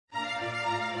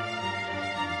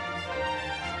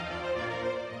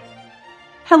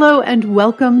Hello and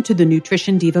welcome to the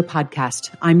Nutrition Diva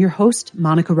podcast. I'm your host,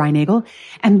 Monica Reinagel,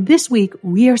 and this week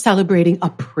we are celebrating a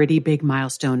pretty big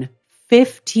milestone,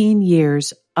 15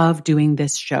 years of doing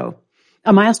this show.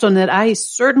 A milestone that I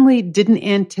certainly didn't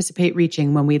anticipate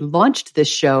reaching when we launched this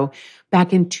show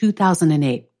back in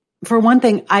 2008. For one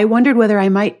thing, I wondered whether I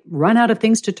might run out of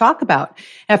things to talk about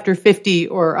after 50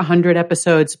 or 100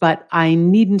 episodes, but I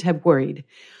needn't have worried.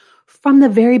 From the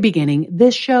very beginning,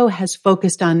 this show has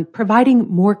focused on providing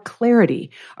more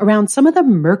clarity around some of the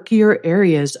murkier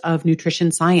areas of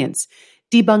nutrition science,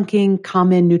 debunking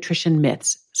common nutrition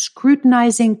myths,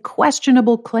 scrutinizing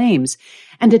questionable claims,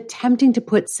 and attempting to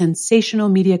put sensational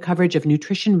media coverage of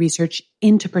nutrition research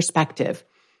into perspective.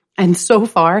 And so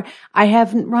far, I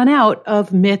haven't run out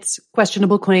of myths,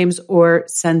 questionable claims, or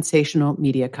sensational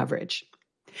media coverage.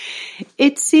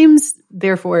 It seems,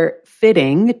 therefore,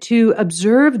 fitting to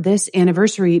observe this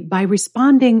anniversary by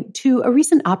responding to a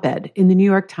recent op-ed in the New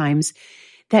York Times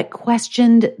that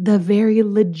questioned the very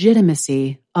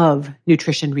legitimacy of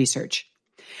nutrition research.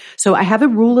 So I have a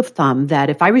rule of thumb that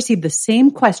if I receive the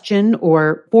same question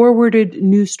or forwarded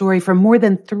news story from more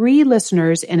than 3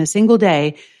 listeners in a single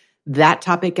day, that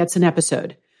topic gets an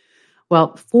episode.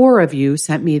 Well, 4 of you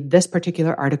sent me this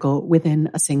particular article within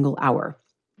a single hour.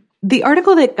 The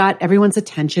article that got everyone's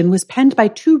attention was penned by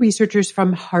 2 researchers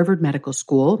from Harvard Medical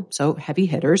School, so heavy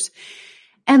hitters,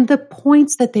 and the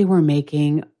points that they were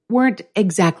making weren't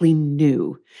exactly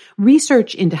new.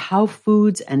 Research into how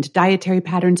foods and dietary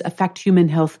patterns affect human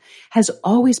health has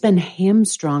always been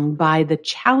hamstrung by the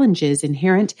challenges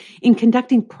inherent in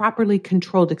conducting properly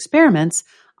controlled experiments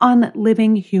on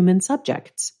living human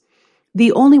subjects.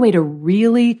 The only way to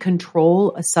really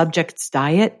control a subject's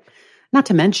diet, not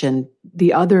to mention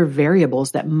the other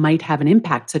variables that might have an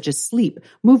impact, such as sleep,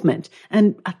 movement,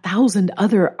 and 1,000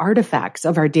 other artifacts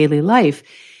of our daily life,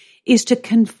 is to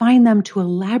confine them to a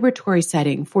laboratory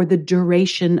setting for the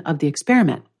duration of the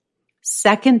experiment.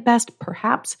 Second best,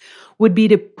 perhaps, would be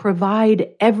to provide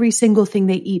every single thing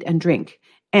they eat and drink,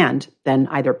 and then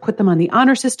either put them on the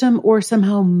honor system or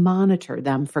somehow monitor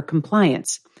them for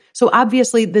compliance. So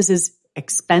obviously, this is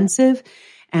expensive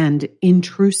and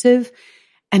intrusive.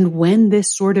 And when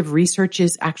this sort of research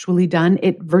is actually done,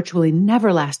 it virtually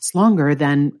never lasts longer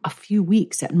than a few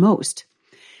weeks at most.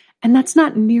 And that's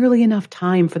not nearly enough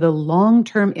time for the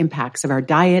long-term impacts of our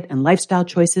diet and lifestyle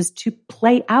choices to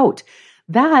play out.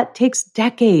 That takes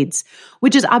decades,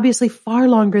 which is obviously far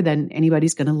longer than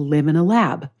anybody's going to live in a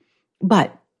lab.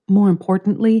 But more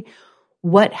importantly,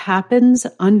 what happens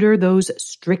under those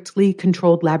strictly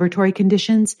controlled laboratory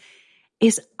conditions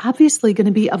is obviously going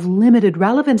to be of limited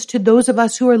relevance to those of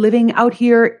us who are living out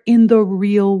here in the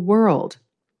real world.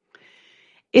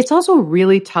 It's also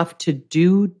really tough to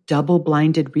do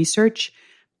double-blinded research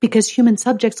because human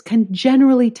subjects can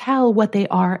generally tell what they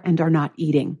are and are not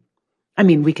eating. I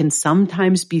mean, we can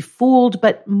sometimes be fooled,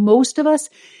 but most of us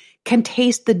can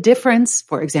taste the difference,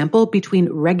 for example,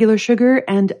 between regular sugar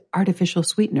and artificial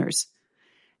sweeteners.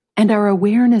 And our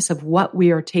awareness of what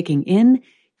we are taking in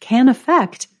can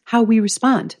affect how we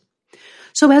respond.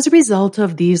 So as a result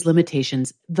of these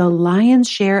limitations, the lion's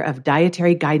share of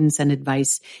dietary guidance and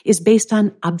advice is based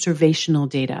on observational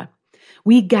data.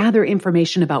 We gather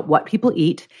information about what people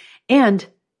eat, and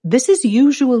this is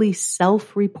usually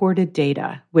self-reported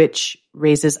data, which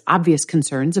raises obvious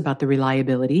concerns about the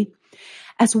reliability,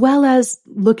 as well as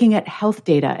looking at health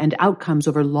data and outcomes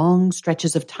over long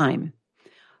stretches of time.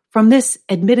 From this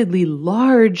admittedly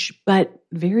large but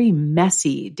very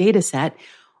messy data set,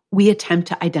 we attempt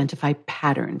to identify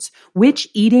patterns. Which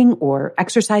eating or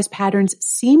exercise patterns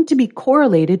seem to be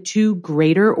correlated to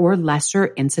greater or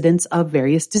lesser incidence of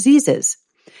various diseases?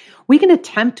 We can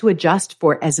attempt to adjust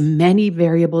for as many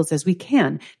variables as we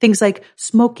can, things like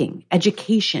smoking,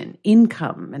 education,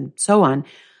 income, and so on,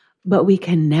 but we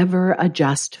can never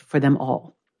adjust for them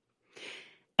all.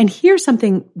 And here's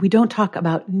something we don't talk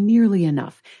about nearly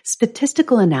enough.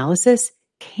 Statistical analysis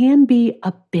can be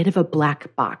a bit of a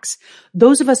black box.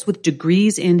 Those of us with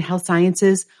degrees in health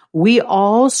sciences, we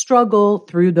all struggle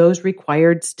through those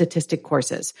required statistic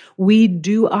courses. We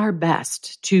do our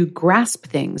best to grasp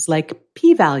things like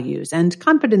p-values and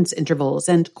confidence intervals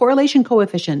and correlation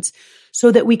coefficients so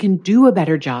that we can do a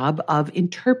better job of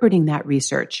interpreting that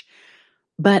research.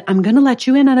 But I'm going to let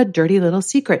you in on a dirty little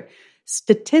secret.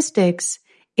 Statistics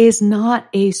is not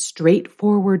a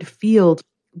straightforward field.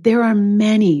 There are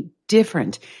many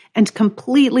different and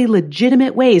completely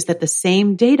legitimate ways that the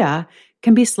same data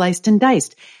can be sliced and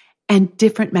diced, and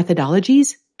different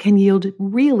methodologies can yield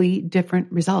really different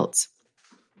results.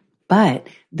 But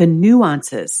the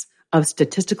nuances of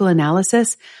statistical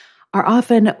analysis are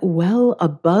often well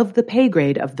above the pay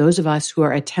grade of those of us who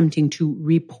are attempting to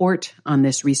report on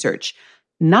this research,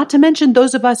 not to mention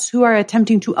those of us who are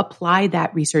attempting to apply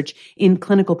that research in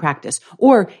clinical practice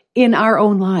or in our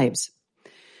own lives.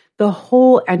 The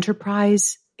whole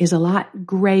enterprise is a lot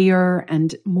grayer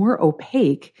and more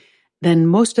opaque than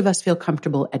most of us feel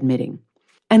comfortable admitting.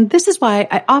 And this is why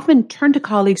I often turn to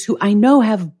colleagues who I know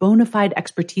have bona fide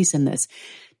expertise in this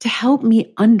to help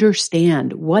me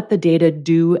understand what the data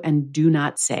do and do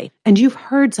not say. And you've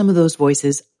heard some of those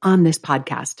voices on this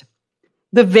podcast.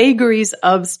 The vagaries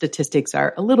of statistics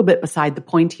are a little bit beside the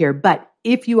point here, but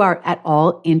if you are at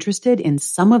all interested in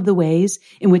some of the ways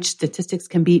in which statistics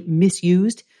can be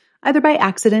misused, either by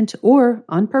accident or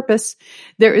on purpose,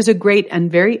 there is a great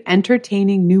and very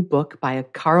entertaining new book by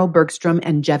Carl Bergstrom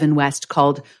and Jevin West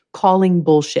called Calling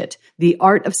Bullshit: The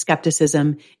Art of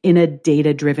Skepticism in a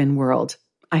Data-Driven World.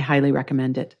 I highly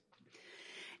recommend it.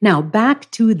 Now,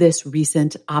 back to this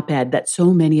recent op-ed that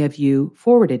so many of you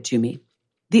forwarded to me.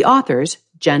 The authors,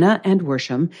 Jenna and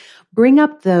Worsham, bring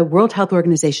up the World Health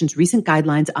Organization's recent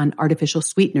guidelines on artificial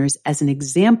sweeteners as an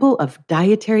example of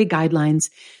dietary guidelines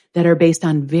that are based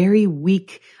on very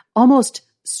weak, almost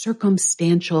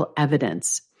circumstantial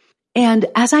evidence. And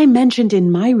as I mentioned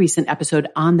in my recent episode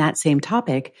on that same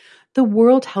topic, the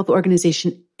World Health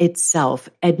Organization itself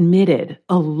admitted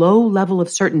a low level of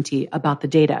certainty about the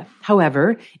data.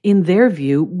 However, in their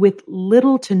view, with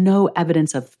little to no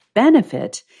evidence of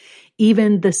benefit,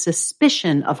 even the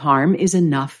suspicion of harm is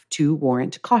enough to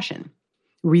warrant caution.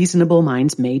 Reasonable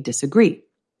minds may disagree.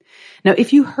 Now,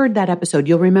 if you heard that episode,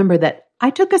 you'll remember that I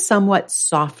took a somewhat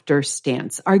softer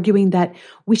stance, arguing that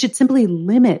we should simply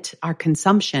limit our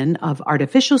consumption of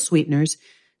artificial sweeteners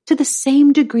to the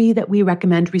same degree that we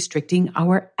recommend restricting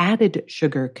our added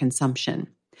sugar consumption.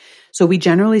 So we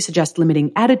generally suggest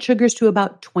limiting added sugars to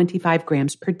about 25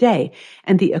 grams per day,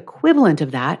 and the equivalent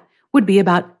of that would be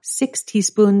about 6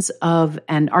 teaspoons of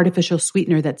an artificial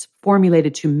sweetener that's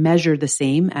formulated to measure the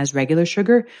same as regular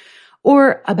sugar,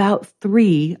 or about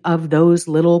 3 of those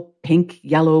little pink,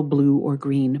 yellow, blue, or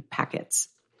green packets.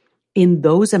 In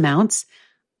those amounts,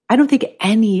 I don't think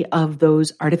any of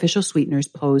those artificial sweeteners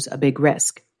pose a big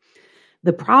risk.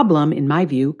 The problem, in my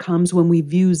view, comes when we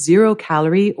view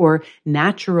zero-calorie or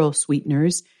natural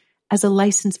sweeteners as a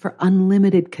license for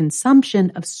unlimited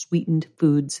consumption of sweetened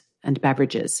foods and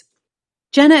beverages.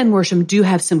 Jenna and Worsham do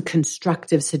have some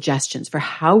constructive suggestions for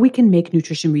how we can make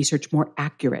nutrition research more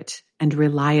accurate and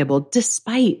reliable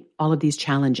despite all of these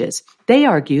challenges. They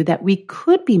argue that we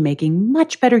could be making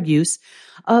much better use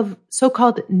of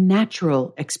so-called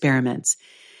natural experiments.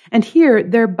 And here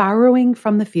they're borrowing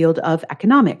from the field of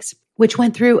economics, which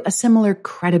went through a similar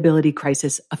credibility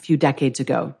crisis a few decades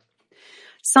ago.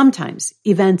 Sometimes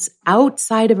events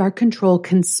outside of our control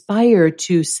conspire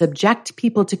to subject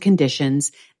people to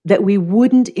conditions that we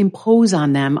wouldn't impose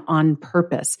on them on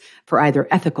purpose for either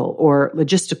ethical or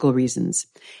logistical reasons.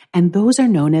 And those are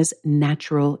known as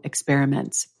natural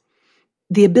experiments.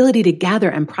 The ability to gather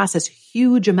and process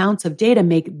huge amounts of data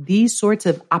make these sorts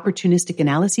of opportunistic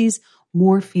analyses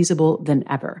more feasible than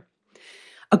ever.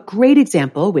 A great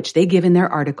example, which they give in their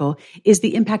article, is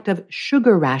the impact of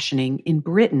sugar rationing in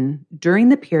Britain during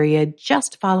the period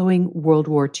just following World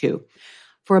War II.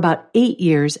 For about 8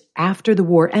 years after the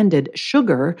war ended,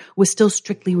 sugar was still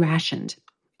strictly rationed.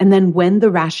 And then when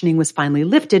the rationing was finally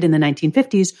lifted in the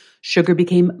 1950s, sugar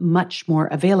became much more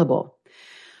available.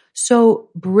 So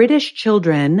British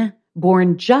children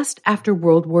born just after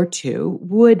World War II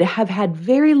would have had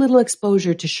very little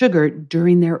exposure to sugar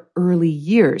during their early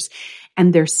years.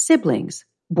 And their siblings,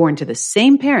 born to the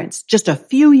same parents just a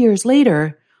few years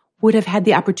later, would have had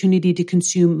the opportunity to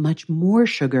consume much more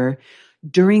sugar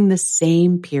during the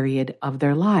same period of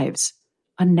their lives.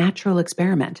 A natural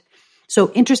experiment.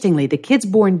 So interestingly, the kids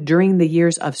born during the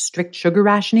years of strict sugar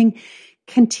rationing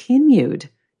continued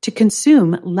to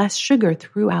consume less sugar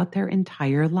throughout their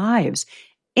entire lives.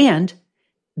 And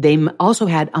they also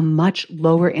had a much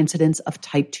lower incidence of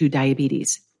type 2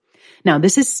 diabetes. Now,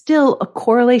 this is still a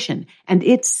correlation, and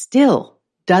it still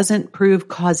doesn't prove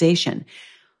causation.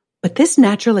 But this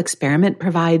natural experiment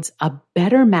provides a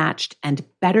better matched and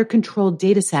better controlled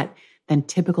data set than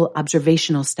typical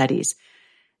observational studies.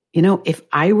 You know, if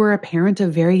I were a parent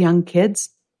of very young kids,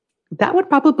 that would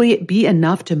probably be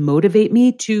enough to motivate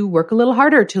me to work a little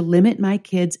harder to limit my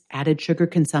kids' added sugar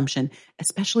consumption,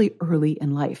 especially early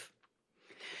in life.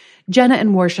 Jenna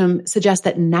and Worsham suggest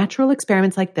that natural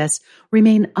experiments like this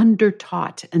remain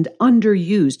undertaught and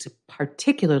underused,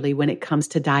 particularly when it comes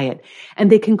to diet.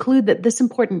 And they conclude that this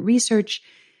important research,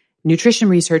 nutrition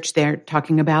research they're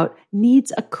talking about,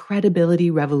 needs a credibility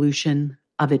revolution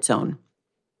of its own.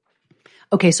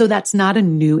 Okay, so that's not a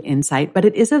new insight, but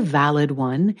it is a valid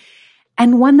one,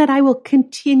 and one that I will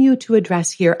continue to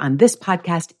address here on this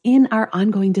podcast in our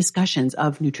ongoing discussions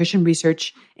of nutrition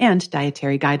research and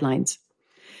dietary guidelines.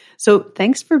 So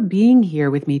thanks for being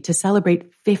here with me to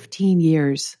celebrate 15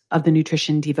 years of the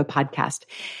Nutrition Diva podcast.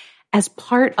 As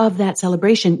part of that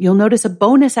celebration, you'll notice a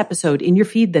bonus episode in your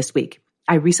feed this week.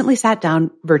 I recently sat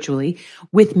down virtually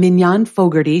with Mignon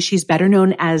Fogarty. She's better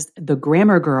known as the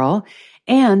Grammar Girl,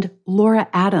 and Laura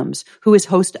Adams, who is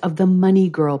host of the Money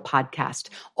Girl podcast.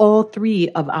 All three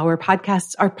of our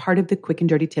podcasts are part of the Quick and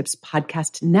Dirty Tips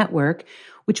podcast network,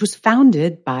 which was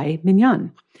founded by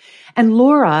Mignon. And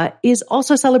Laura is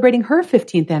also celebrating her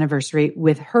 15th anniversary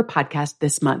with her podcast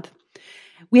this month.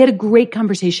 We had a great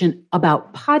conversation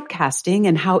about podcasting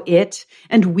and how it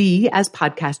and we as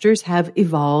podcasters have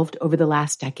evolved over the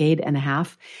last decade and a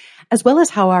half, as well as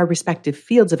how our respective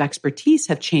fields of expertise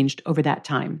have changed over that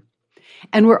time.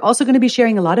 And we're also going to be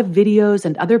sharing a lot of videos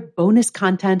and other bonus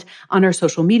content on our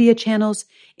social media channels,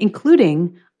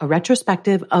 including a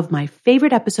retrospective of my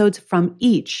favorite episodes from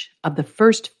each of the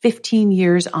first 15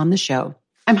 years on the show.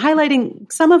 I'm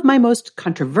highlighting some of my most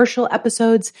controversial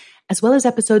episodes, as well as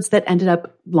episodes that ended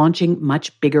up launching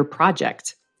much bigger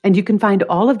projects. And you can find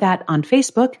all of that on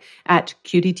Facebook at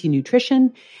QDT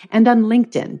Nutrition and on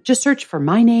LinkedIn. Just search for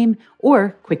my name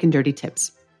or Quick and Dirty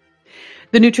Tips.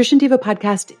 The Nutrition Diva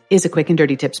podcast is a Quick and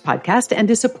Dirty Tips podcast and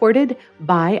is supported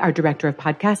by our Director of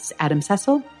Podcasts, Adam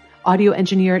Cecil, audio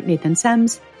engineer Nathan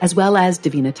Sems, as well as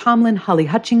Davina Tomlin, Holly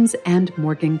Hutchings, and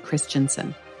Morgan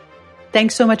Christensen.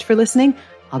 Thanks so much for listening.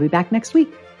 I'll be back next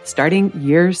week, starting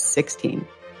year 16.